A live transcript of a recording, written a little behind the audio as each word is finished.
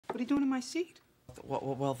What are you doing in my seat?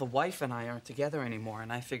 Well, the wife and I aren't together anymore,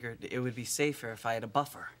 and I figured it would be safer if I had a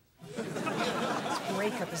buffer. This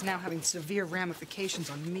breakup is now having severe ramifications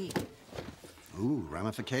on me. Ooh,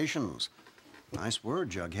 ramifications. Nice word,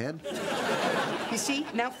 Jughead. You see,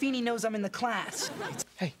 now Feeny knows I'm in the class.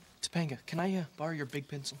 Hey, Topanga, can I borrow your big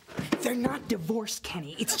pencil? They're not divorced,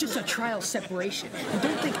 Kenny. It's just a trial separation. And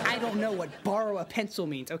don't think I don't know what borrow a pencil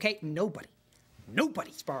means, okay?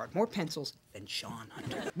 Nobody's borrowed more pencils than Shawn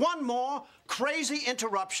Hunter. One more crazy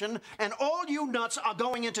interruption, and all you nuts are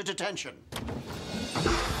going into detention.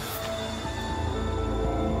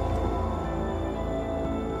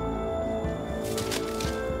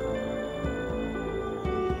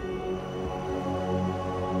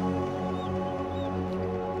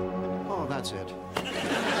 Oh, that's it.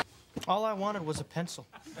 All I wanted was a pencil.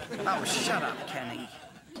 Oh, shut up, Kenny.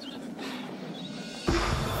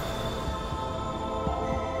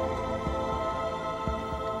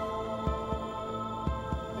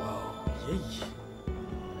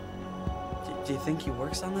 Do you think he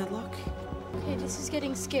works on that look? Okay, this is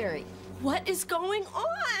getting scary. What is going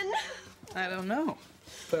on? I don't know,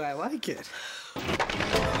 but I like it.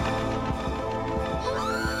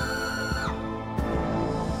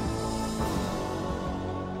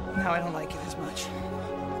 Now I don't like it as much.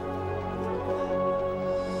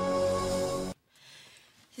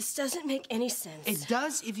 This doesn't make any sense. It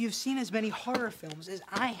does if you've seen as many horror films as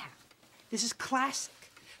I have. This is classic.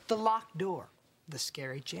 The locked door, the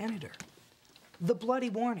scary janitor, the bloody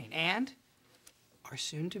warning, and our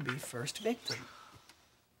soon-to-be first victim.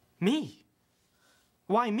 Me?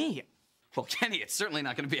 Why me? Well, Kenny, it's certainly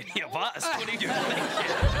not going to be any of us. What are you doing?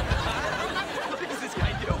 What is this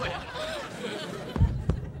guy doing?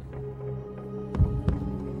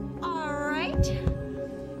 All right.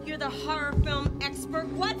 You're the horror film expert.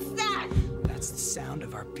 What's that? That's the sound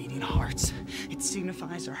of our beating hearts. It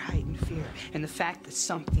signifies our heightened fear and the fact that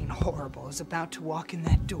something horrible is about to walk in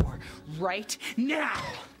that door right now.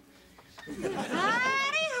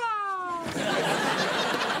 Howdy-ho!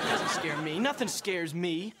 Doesn't scare me. Nothing scares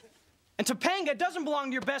me. And Topanga doesn't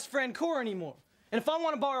belong to your best friend, Cora, anymore. And if I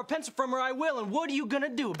want to borrow a pencil from her, I will. And what are you gonna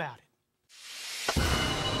do about it?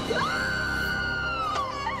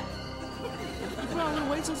 Well, I'm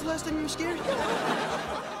gonna wait since the last time you were scared.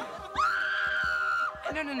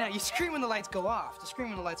 No. You scream when the lights go off. The scream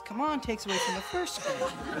when the lights come on takes away from the first scream.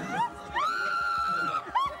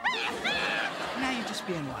 Now you're just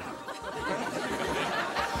being wild.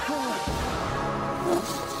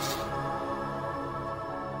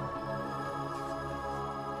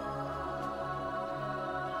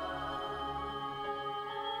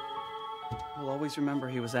 We'll always remember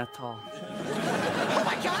he was that tall. Oh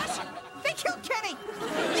my gosh! They killed Kenny!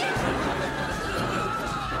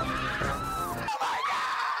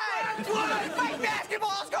 What? My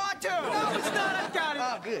basketball's gone too! No, it's not. I've got it.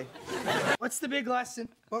 Oh, good. What's the big lesson?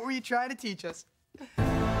 What were you trying to teach us? Oh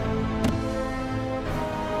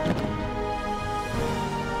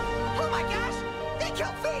my gosh! They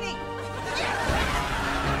killed Feeny! Yeah!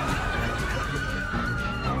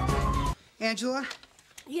 Angela,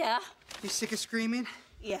 Yeah? you sick of screaming?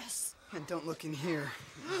 Yes. And don't look in here.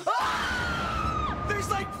 There's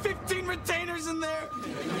like 15 retainers in there.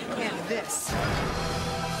 And this.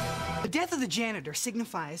 The death of the janitor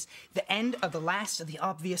signifies the end of the last of the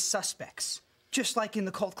obvious suspects. Just like in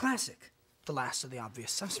the cult classic, The Last of the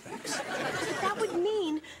Obvious Suspects. That would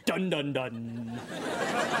mean... Dun, dun, dun.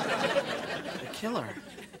 The killer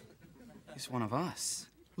is one of us.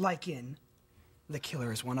 Like in The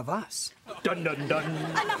Killer is One of Us. Dun, dun, dun.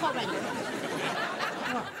 Enough already.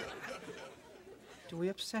 Do we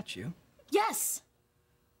upset you? Yes.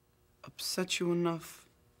 Upset you enough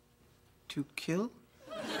to kill?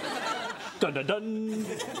 Dun, dun, dun.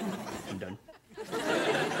 Dun, dun.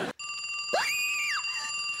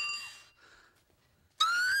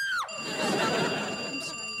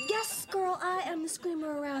 Yes, girl, I am the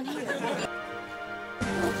screamer around here.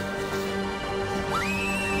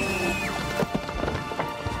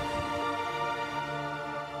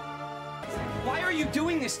 Why are you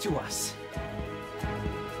doing this to us?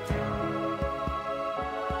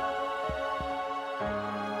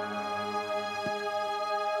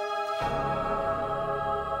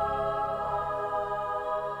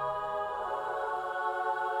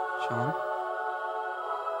 Shawn?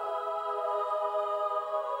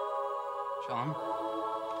 Shawn?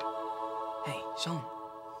 Hey, Shawn.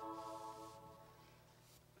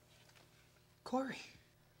 Corey.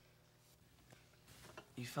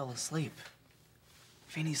 You fell asleep.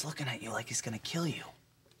 Feeny's looking at you like he's gonna kill you.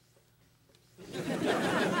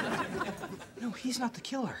 No, he's not the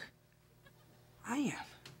killer. I am.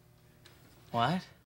 What?